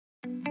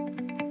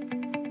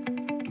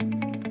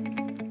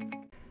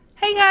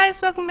Hey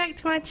guys, welcome back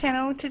to my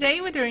channel.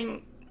 Today we're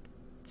doing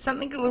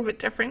something a little bit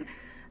different.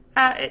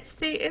 It's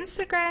the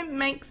Instagram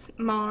makes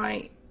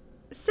my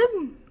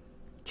sim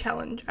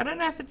challenge. I don't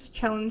know if it's a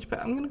challenge, but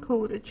I'm going to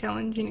call it a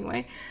challenge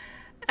anyway.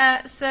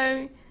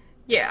 So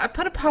yeah, I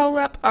put a poll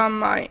up on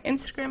my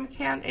Instagram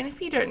account, and if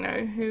you don't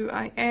know who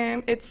I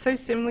am, it's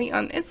SoSimley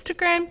on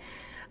Instagram.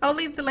 I'll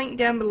leave the link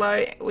down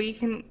below, or you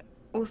can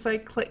also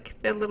click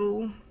the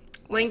little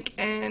link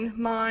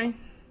on my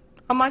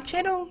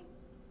channel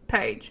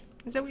page.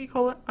 Is that what you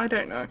call it? I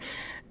don't know.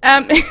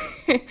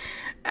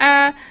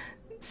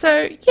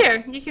 So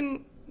yeah, you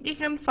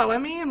can follow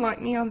me and like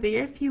me on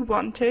there if you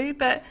want to.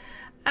 But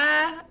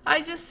I've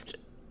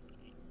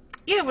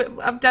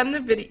done the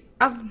video.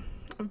 I've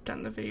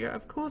done the video.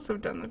 Of course,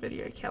 I've done the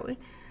video, Kelly.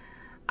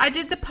 I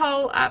did the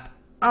poll up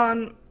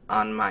on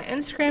my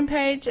Instagram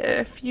page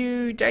a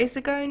few days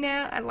ago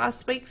now,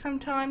 last week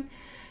sometime,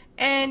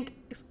 and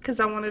because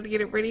I wanted to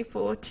get it ready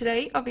for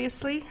today,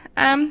 obviously.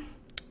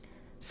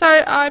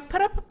 So I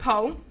put up a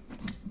poll,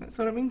 that's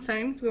what I've been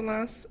saying for the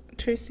last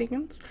 2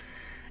 seconds,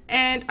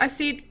 and I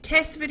said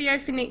CAS video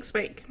for next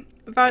week,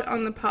 vote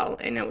on the poll,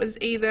 and it was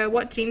either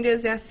what gender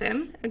is our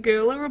sim, a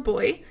girl or a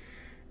boy,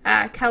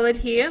 coloured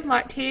hair,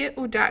 light hair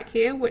or dark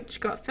hair, which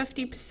got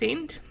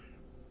 50%,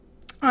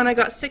 and I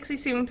got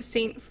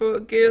 67% for a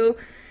girl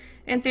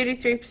and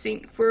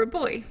 33% for a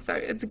boy, so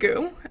it's a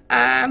girl.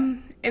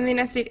 And then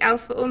I said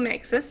alpha or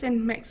maxis, and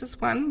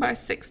maxis won by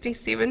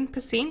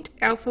 67%,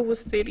 alpha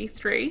was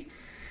 33%.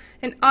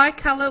 And eye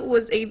colour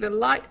was either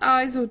light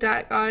eyes or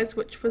dark eyes,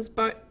 which was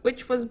both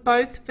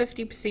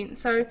 50%.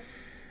 So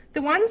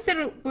the ones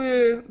that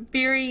were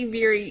very,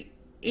 very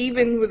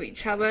even with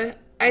each other,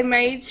 I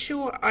made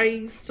sure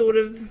I sort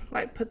of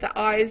like put the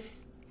eye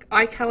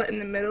colour in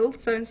the middle.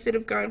 So instead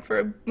of going for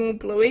a more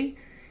bluey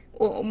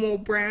or more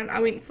brown,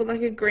 I went for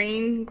like a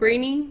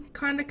greeny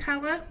kind of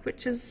colour,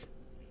 which is,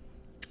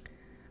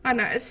 I don't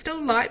know, it's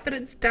still light, but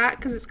it's dark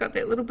because it's got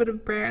that little bit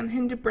of brown,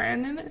 hint of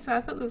brown in it. So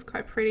I thought that was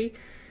quite pretty.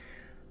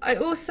 I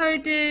also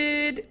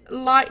did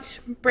light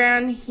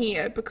brown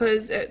hair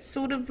because it's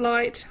sort of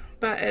light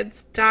but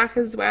it's dark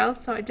as well,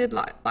 so I did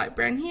light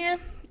brown hair.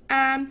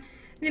 Then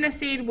I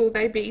said will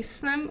they be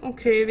slim or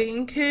curvy,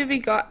 and curvy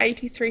got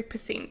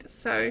 83%,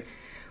 so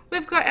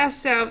we've got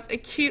ourselves a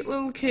cute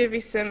little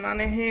curvy sim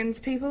on our hands,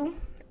 people.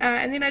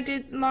 And then I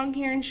did long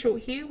hair and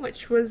short hair,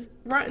 which was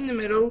right in the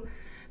middle,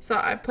 so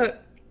I put,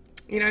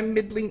 you know,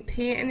 mid-length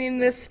hair, and then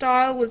the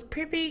style was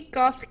preppy,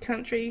 goth,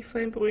 country,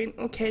 flamboyant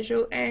or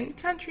casual, and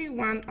country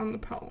won on the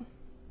poll.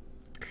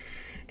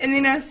 And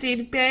then I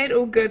said bad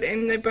or good,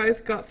 and they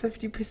both got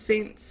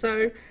 50%,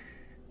 so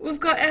we've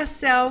got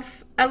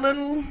ourselves a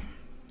little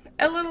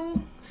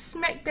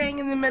smack bang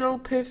in the middle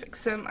perfect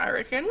sim, I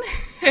reckon.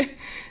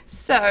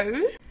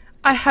 So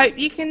I hope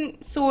you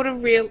can sort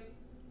of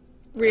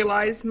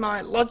realize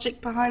my logic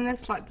behind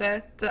this, like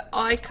the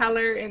eye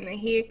color and the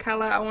hair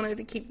color. I wanted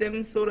to keep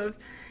them sort of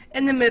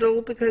in the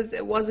middle because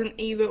it wasn't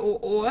either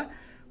or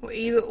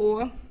either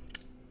or.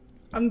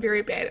 I'm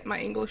very bad at my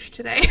English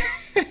today,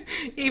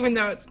 even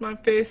though it's my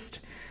first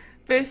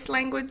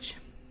language,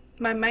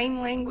 my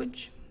main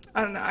language.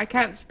 I don't know, I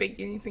can't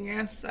speak anything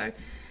else, so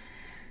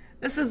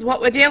this is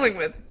what we're dealing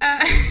with.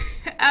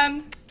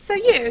 So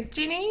yeah,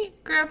 Jenny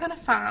grew up on a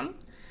farm.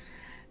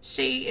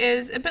 She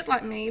is a bit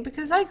like me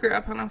because I grew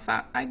up on a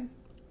farm.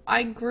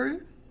 I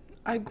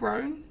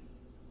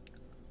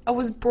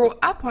was brought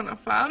up on a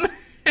farm.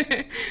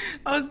 I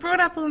was brought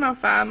up on a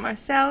farm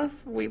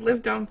myself. We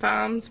lived on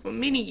farms for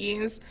many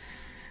years.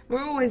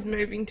 We're always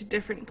moving to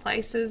different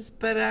places,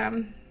 but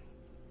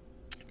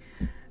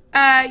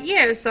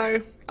yeah,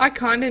 so I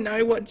kind of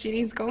know what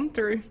Jenny's gone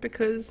through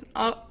because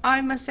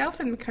I myself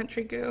am a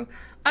country girl.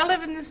 I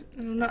live in this,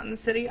 not in the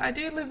city, I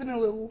do live in a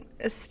little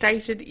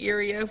estated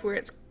area where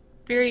it's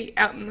very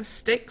out in the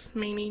sticks,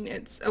 meaning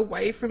it's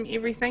away from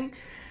everything.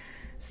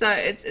 So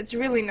it's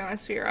really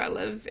nice where I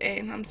live,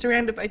 and I'm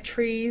surrounded by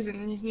trees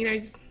and, you know,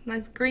 just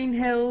nice green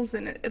hills,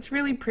 and it's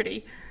really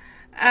pretty.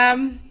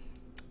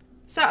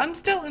 So I'm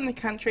still in the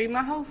country.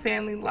 My whole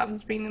family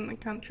loves being in the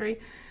country.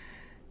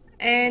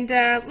 And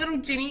little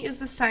Jenny is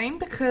the same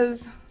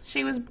because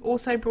she was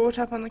also brought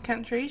up on the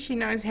country. She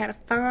knows how to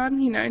farm,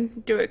 you know,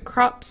 do her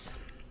crops.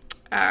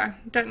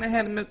 Don't know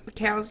how to milk the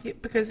cows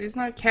yet because there's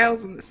no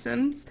cows in the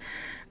Sims.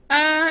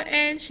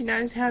 And she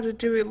knows how to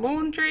do her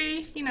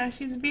laundry. You know,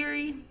 she's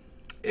very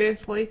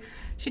earthly.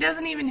 She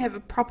doesn't even have a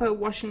proper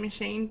washing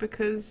machine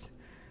because,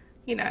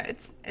 you know,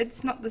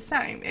 it's not the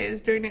same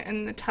as doing it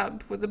in the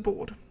tub with a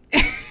board.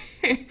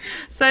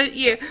 So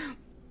yeah,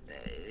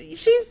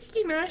 she's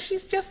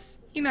just,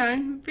 you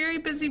know, very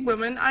busy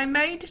woman. I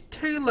made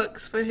 2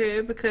 looks for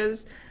her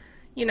because,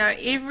 you know,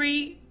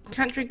 every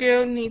country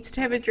girl needs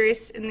to have a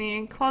dress in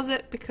their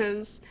closet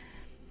because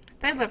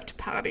they love to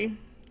party.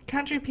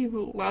 Country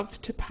people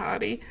love to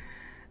party.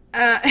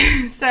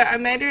 So I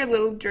made her a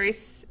little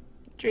dress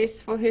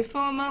for her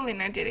formal,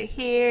 and I did her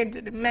hair and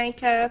did her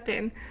makeup,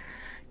 and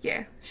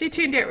yeah, she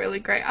turned out really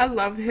great. I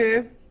love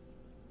her.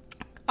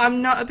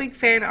 I'm not a big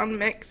fan on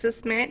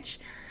Maxis Match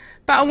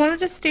But I wanted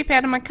to step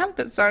out of my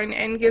comfort zone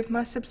and give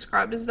my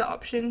subscribers the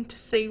option to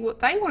see what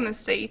they want to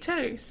see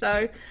too.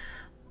 So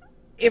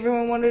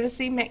everyone wanted to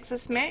see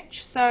Max's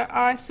match, so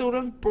I sort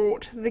of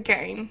brought the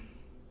game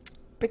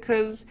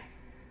because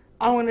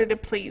I wanted to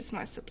please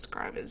my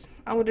subscribers.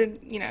 I wanted,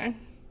 you know,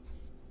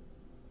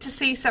 to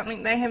see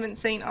something they haven't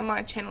seen on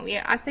my channel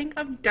yet. I think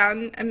I've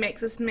done a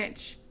Max's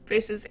match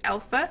versus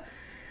Alpha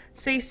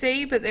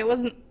CC, but that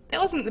wasn't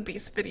the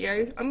best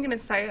video. I'm gonna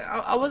say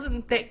I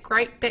wasn't that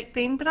great back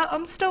then, but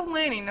I'm still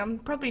learning. I'm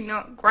probably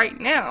not great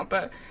now,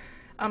 but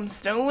I'm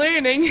still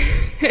learning.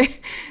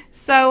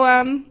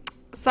 So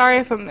sorry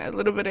if I'm a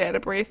little bit out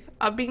of breath.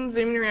 I've been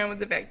zooming around with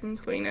the vacuum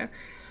cleaner,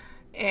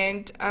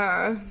 and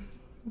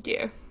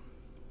yeah,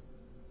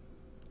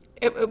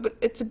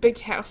 it's a big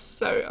house,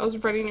 so I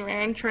was running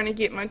around trying to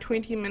get my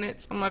 20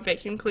 minutes on my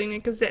vacuum cleaner,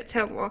 because that's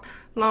how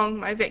long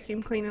my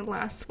vacuum cleaner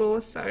lasts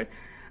for. So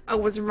I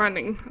was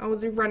running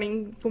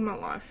for my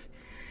life.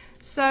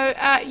 So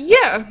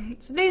yeah,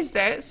 so there's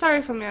that. Sorry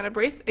if I'm out of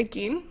breath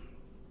again.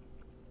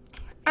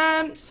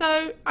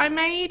 So I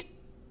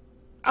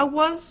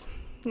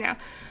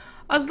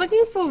was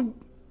looking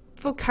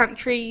for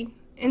country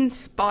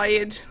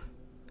inspired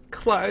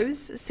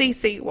clothes,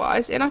 CC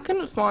wise, and I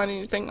couldn't find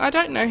anything. I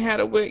don't know how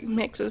to work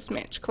Max's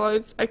match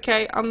clothes.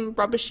 Okay, I'm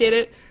rubbish at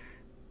it.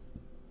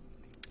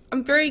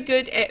 I'm very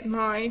good at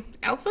my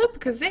Alpha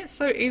because that's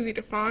so easy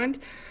to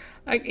find.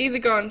 I either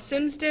go on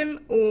SIMS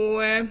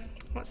or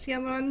what's the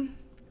other one?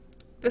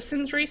 The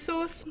SIMS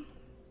resource.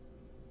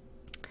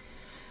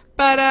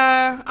 But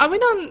I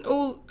went on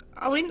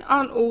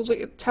all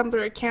the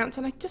Tumblr accounts,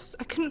 and I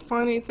couldn't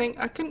find anything.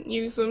 I couldn't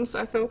use them, so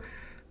I thought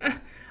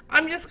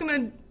I'm just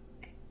gonna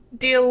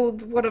deal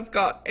with what I've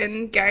got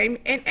in game.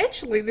 And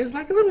actually there's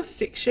like a little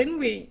section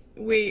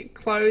where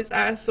clothes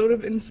are sort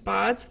of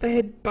inspired, so they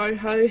had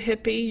boho,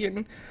 hippie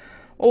and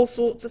all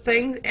sorts of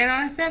things, and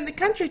I found the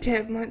country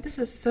tab. I'm like, this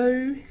is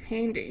so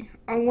handy,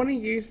 I want to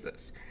use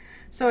this.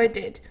 So I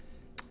did,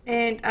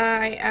 and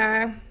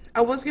I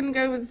was going to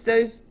go with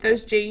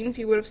those jeans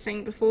you would have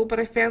seen before, but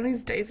I found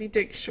these Daisy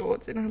Duke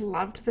shorts and I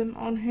loved them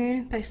on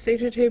her. They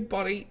suited her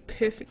body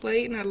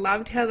perfectly, and I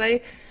loved how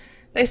they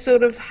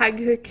sort of hug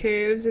her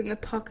curves, and the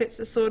pockets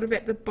are sort of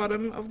at the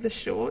bottom of the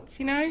shorts,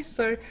 you know.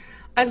 So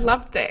I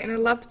loved that, and I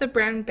loved the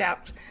brown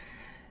belt.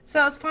 So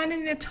I was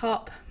finding a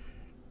top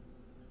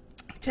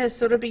to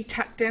sort of be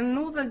tucked in, and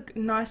all the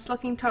nice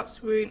looking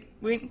tops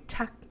weren't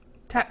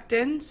tucked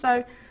in.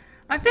 So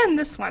I found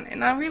this one,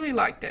 and I really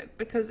liked it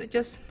because it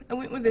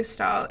went with their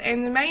style.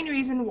 And the main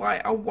reason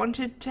why I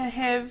wanted to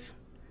have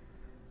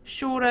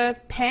shorter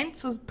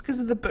pants was because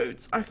of the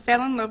boots. I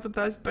fell in love with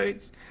those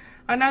boots.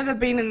 I know they've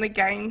been in the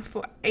game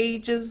for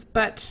ages,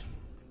 but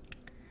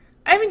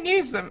I haven't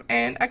used them,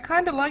 and I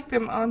kind of like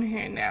them on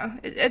her now.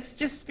 It's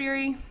just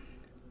very,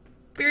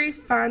 very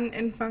fun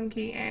and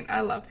funky, and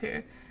I love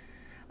her.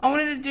 I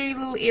wanted to do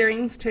little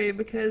earrings too,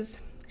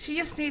 because she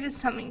just needed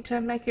something to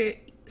make her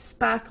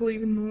sparkle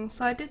even more,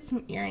 so I did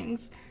some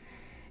earrings.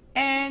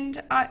 And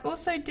I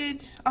was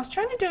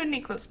trying to do a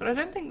necklace, but I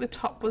don't think the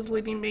top was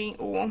letting me,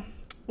 or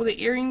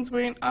the earrings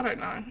weren't, I don't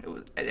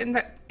know.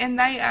 And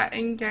they are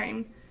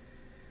in-game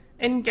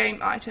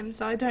items,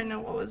 so I don't know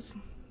what was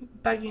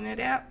bugging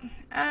it out.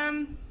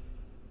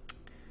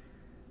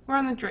 We're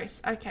on the dress.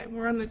 Okay,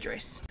 we're on the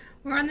dress.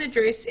 We're on the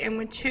dress, and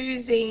we're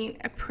choosing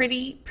a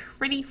pretty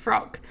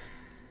frock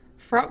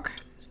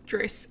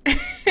dress.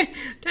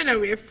 Don't know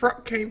where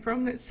frock came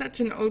from. It's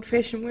such an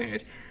old-fashioned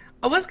word.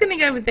 I was going to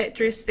go with that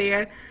dress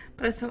there,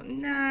 but I thought,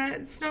 nah,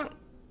 it's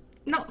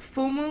not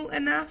formal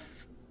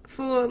enough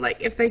for,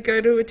 like, if they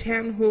go to a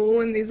town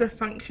hall and there's a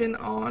function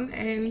on,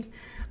 and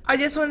I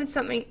just wanted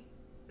something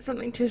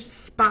to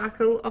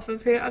sparkle off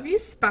of her. I've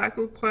used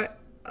sparkle quite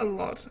a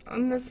lot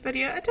on this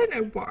video. I don't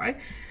know why,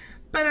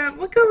 but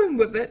we're going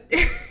with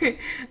it.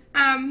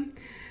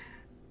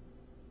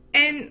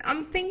 And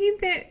I'm thinking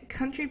that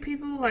country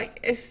people, like,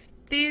 if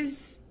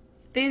there's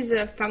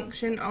a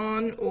function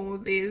on, or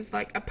there's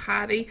like a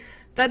party,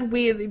 they'd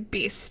wear their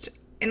best.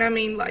 And I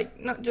mean, like,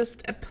 not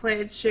just a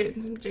plaid shirt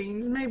and some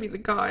jeans. Maybe the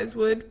guys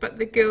would, but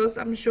the girls,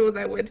 I'm sure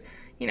they would,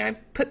 you know,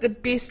 put the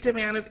best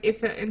amount of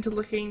effort into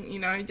looking, you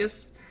know,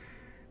 just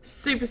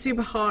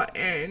super hot,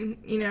 and,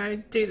 you know,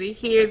 do their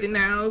hair, their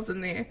nails,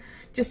 and their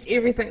just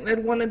everything.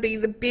 They'd want to be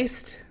the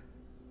best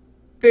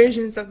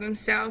versions of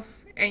themselves.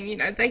 And, you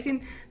know, they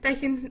can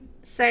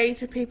say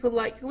to people,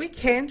 like, we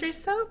can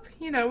dress up,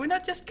 you know, we're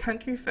not just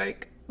country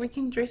folk, we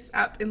can dress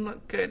up and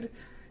look good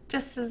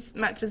just as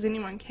much as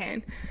anyone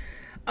can.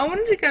 I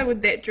wanted to go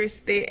with that dress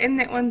there, and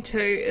that one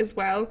too as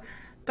well,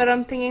 but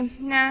I'm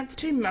thinking, nah, it's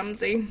too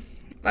mumsy.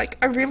 Like,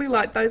 I really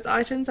like those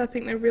items, I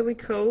think they're really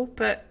cool,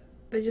 but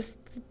they're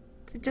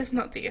just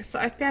not there. So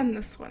I found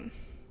this one.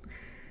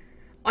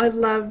 I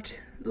loved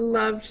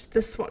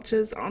the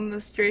swatches on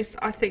this dress.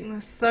 I think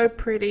they're so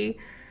pretty.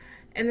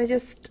 And they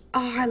just,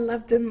 oh, I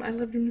loved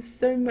them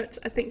so much.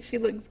 I think she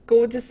looks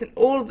gorgeous in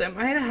all of them.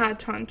 I had a hard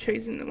time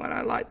choosing the one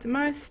I liked the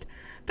most,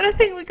 but I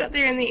think we got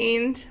there in the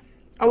end.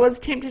 I was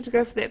tempted to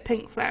go for that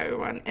pink flowery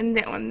one and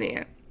that one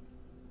there,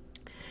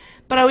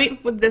 But I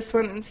went with this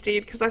one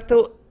instead because I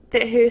thought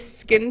that her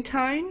skin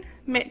tone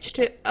matched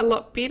it a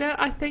lot better.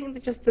 I think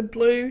that just the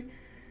blue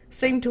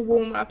seemed to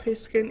warm up her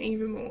skin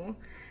even more.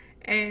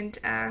 And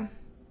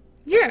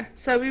yeah,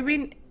 so we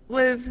went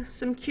with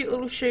some cute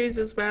little shoes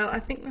as well. I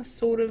think they're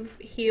sort of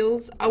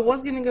heels. I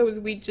was going to go with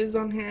wedges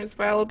on her as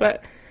well,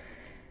 but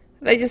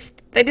they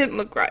didn't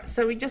look right.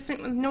 So we just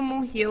went with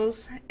normal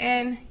heels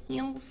and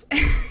heels.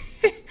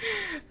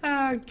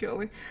 Oh,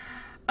 golly.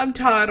 I'm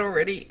tired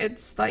already.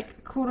 It's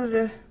like quarter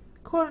to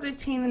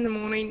 10 in the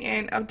morning,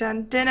 and I've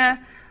done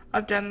dinner.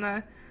 I've done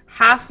the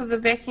half of the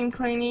vacuum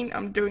cleaning.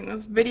 I'm doing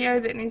this video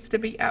that needs to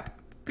be up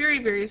very,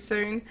 very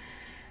soon.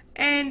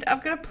 And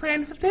I've got a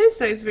plan for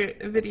Thursday's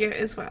video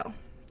as well.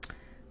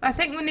 I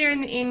think we're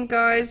nearing the end,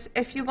 guys.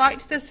 If you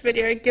liked this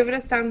video, give it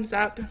a thumbs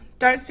up.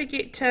 Don't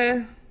forget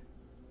to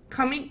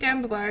comment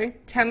down below.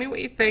 Tell me what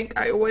you think.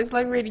 I always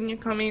love reading your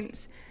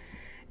comments.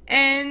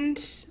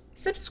 And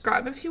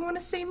subscribe if you want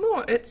to see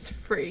more. It's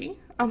free.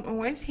 I'm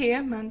always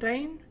here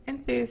Monday and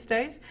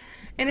Thursdays.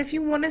 And if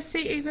you want to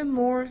see even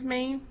more of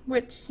me,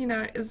 which, you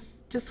know, is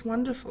just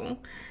wonderful,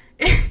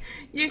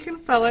 you can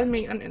follow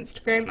me on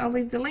Instagram. I'll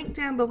leave the link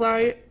down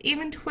below.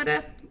 Even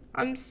Twitter.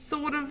 I'm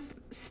sort of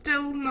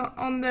still not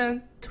on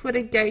the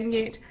Twitter game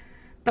yet,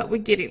 but we're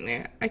getting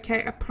there.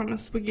 Okay, I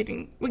promise we're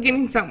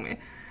getting somewhere.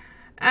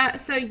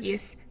 So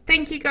yes,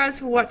 thank you guys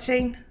for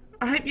watching.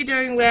 I hope you're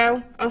doing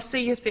well. I'll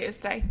see you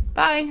Thursday.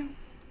 Bye.